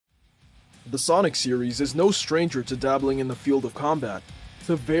The Sonic series is no stranger to dabbling in the field of combat,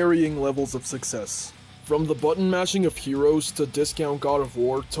 to varying levels of success. From the button mashing of Heroes to discount God of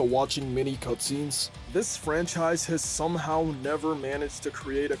War to watching mini cutscenes, this franchise has somehow never managed to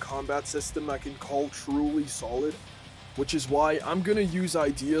create a combat system I can call truly solid, which is why I'm gonna use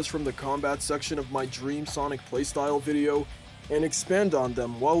ideas from the combat section of my Dream Sonic playstyle video and expand on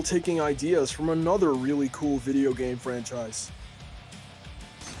them while taking ideas from another really cool video game franchise.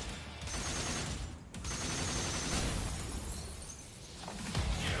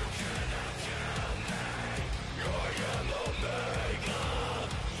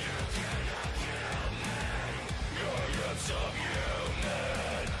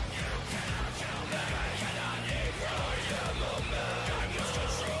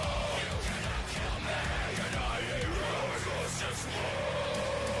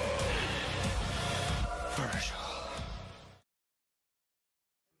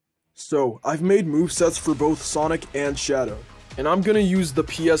 So, I've made movesets for both Sonic and Shadow, and I'm gonna use the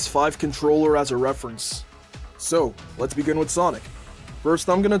PS5 controller as a reference. So, let's begin with Sonic. First,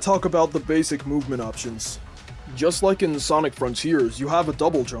 I'm gonna talk about the basic movement options. Just like in Sonic Frontiers, you have a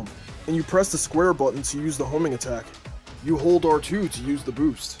double jump, and you press the square button to use the homing attack. You hold R2 to use the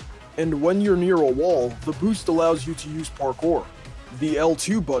boost. And when you're near a wall, the boost allows you to use parkour. The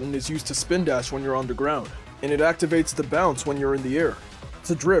L2 button is used to spin dash when you're on the ground, and it activates the bounce when you're in the air.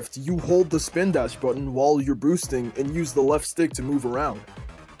 To drift, you hold the spin dash button while you're boosting and use the left stick to move around.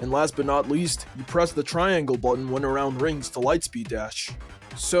 And last but not least, you press the triangle button when around rings to lightspeed dash.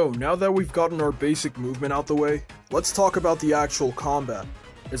 So, now that we've gotten our basic movement out the way, let's talk about the actual combat.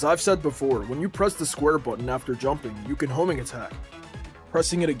 As I've said before, when you press the square button after jumping, you can homing attack.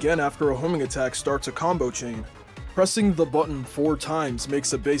 Pressing it again after a homing attack starts a combo chain. Pressing the button 4 times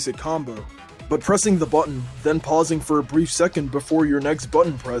makes a basic combo. But pressing the button, then pausing for a brief second before your next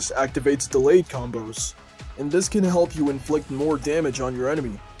button press activates delayed combos. And this can help you inflict more damage on your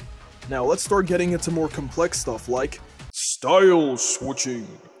enemy. Now let's start getting into more complex stuff like style switching.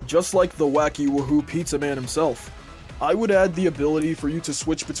 Just like the wacky woohoo pizza man himself, I would add the ability for you to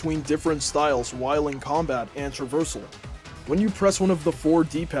switch between different styles while in combat and traversal. When you press one of the 4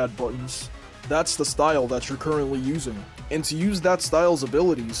 D-pad buttons, that's the style that you're currently using. And to use that style's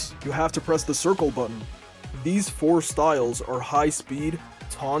abilities, you have to press the circle button. These 4 styles are high speed,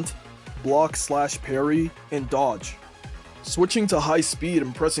 taunt, block/parry, and dodge. Switching to high speed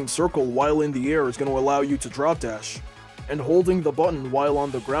and pressing circle while in the air is going to allow you to drop dash. And holding the button while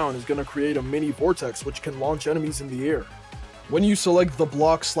on the ground is going to create a mini vortex which can launch enemies in the air. When you select the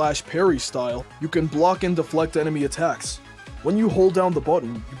block/parry style, you can block and deflect enemy attacks. When you hold down the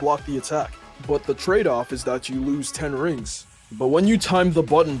button, you block the attack. But the trade-off is that you lose 10 rings. But when you time the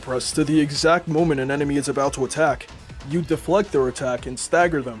button press to the exact moment an enemy is about to attack, you deflect their attack and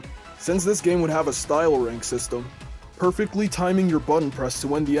stagger them. Since this game would have a style rank system, perfectly timing your button press to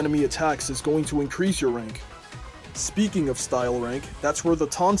when the enemy attacks is going to increase your rank. Speaking of style rank, that's where the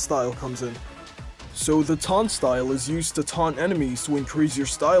taunt style comes in. So the taunt style is used to taunt enemies to increase your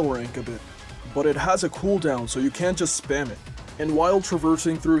style rank a bit, but it has a cooldown so you can't just spam it. And while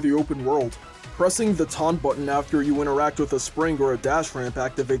traversing through the open world, pressing the taunt button after you interact with a spring or a dash ramp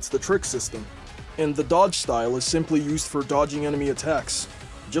activates the trick system. And the dodge style is simply used for dodging enemy attacks.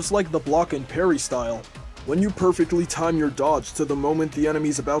 Just like the block and parry style, when you perfectly time your dodge to the moment the enemy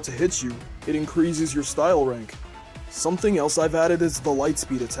is about to hit you, it increases your style rank. Something else I've added is the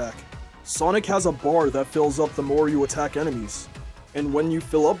lightspeed attack. Sonic has a bar that fills up the more you attack enemies. And when you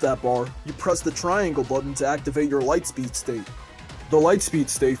fill up that bar, you press the triangle button to activate your lightspeed state. The lightspeed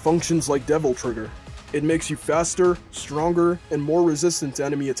state functions like Devil Trigger. It makes you faster, stronger, and more resistant to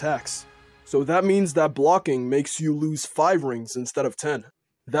enemy attacks. So that means that blocking makes you lose 5 rings instead of 10.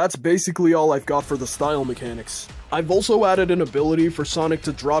 That's basically all I've got for the style mechanics. I've also added an ability for Sonic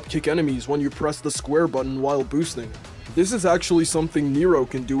to drop kick enemies when you press the square button while boosting. This is actually something Nero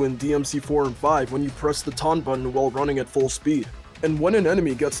can do in DMC 4 and 5 when you press the taunt button while running at full speed. And when an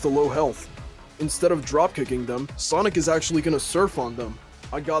enemy gets to low health, instead of dropkicking them, Sonic is actually gonna surf on them.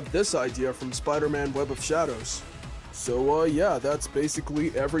 I got this idea from Spider-Man Web of Shadows. So yeah, that's basically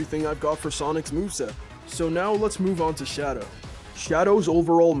everything I've got for Sonic's moveset. So now let's move on to Shadow. Shadow's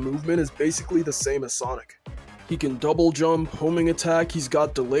overall movement is basically the same as Sonic. He can double jump, homing attack, he's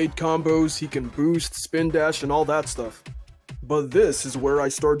got delayed combos, he can boost, spin dash, and all that stuff. But this is where I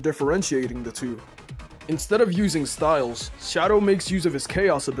start differentiating the two. Instead of using styles, Shadow makes use of his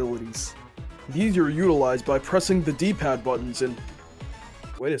chaos abilities. These are utilized by pressing the D-pad buttons and...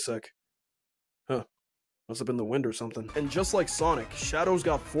 Wait a sec. Huh. Must have been the wind or something. And just like Sonic, Shadow's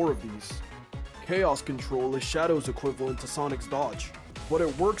got 4 of these. Chaos Control is Shadow's equivalent to Sonic's dodge. but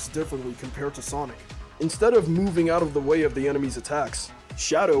it works differently compared to Sonic. Instead of moving out of the way of the enemy's attacks,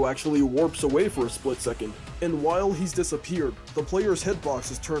 Shadow actually warps away for a split second, and while he's disappeared, the player's hitbox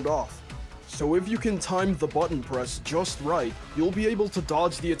is turned off. So if you can time the button press just right, you'll be able to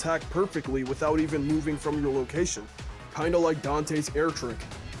dodge the attack perfectly without even moving from your location, kinda like Dante's air trick.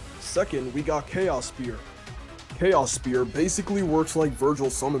 Second, we got Chaos Spear. Chaos Spear basically works like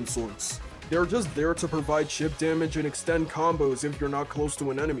Vergil's summon swords. They're just there to provide chip damage and extend combos if you're not close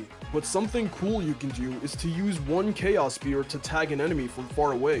to an enemy. But something cool you can do is to use one Chaos Spear to tag an enemy from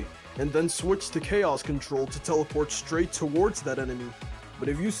far away, and then switch to Chaos Control to teleport straight towards that enemy. But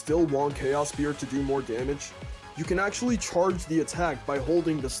if you still want Chaos Spear to do more damage, you can actually charge the attack by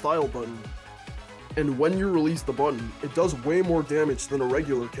holding the style button. And when you release the button, it does way more damage than a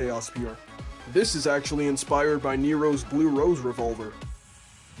regular Chaos Spear. This is actually inspired by Nero's Blue Rose revolver.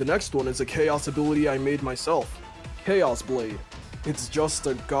 The next one is a chaos ability I made myself, Chaos Blade. It's just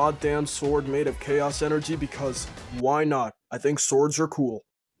a goddamn sword made of chaos energy because why not? I think swords are cool.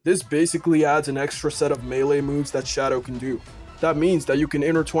 This basically adds an extra set of melee moves that Shadow can do. That means that you can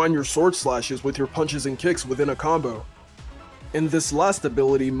intertwine your sword slashes with your punches and kicks within a combo. And this last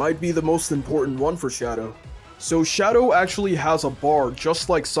ability might be the most important one for Shadow. So Shadow actually has a bar just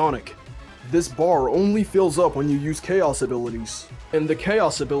like Sonic. This bar only fills up when you use chaos abilities. And the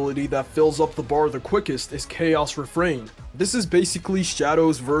chaos ability that fills up the bar the quickest is Chaos Refrain. This is basically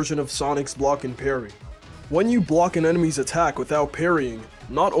Shadow's version of Sonic's block and parry. When you block an enemy's attack without parrying,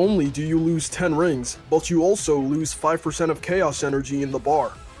 not only do you lose 10 rings, but you also lose 5% of chaos energy in the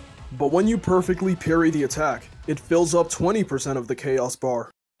bar. But when you perfectly parry the attack, it fills up 20% of the chaos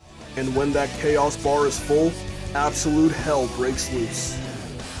bar. And when that chaos bar is full, absolute hell breaks loose.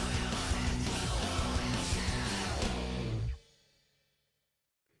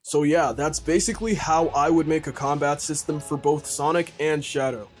 So yeah, that's basically how I would make a combat system for both Sonic and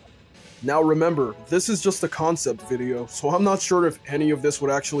Shadow. Now remember, this is just a concept video, so I'm not sure if any of this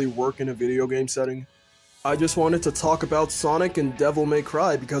would actually work in a video game setting. I just wanted to talk about Sonic and Devil May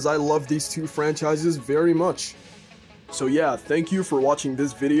Cry because I love these two franchises very much. So yeah, thank you for watching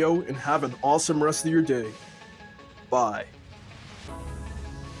this video and have an awesome rest of your day. Bye.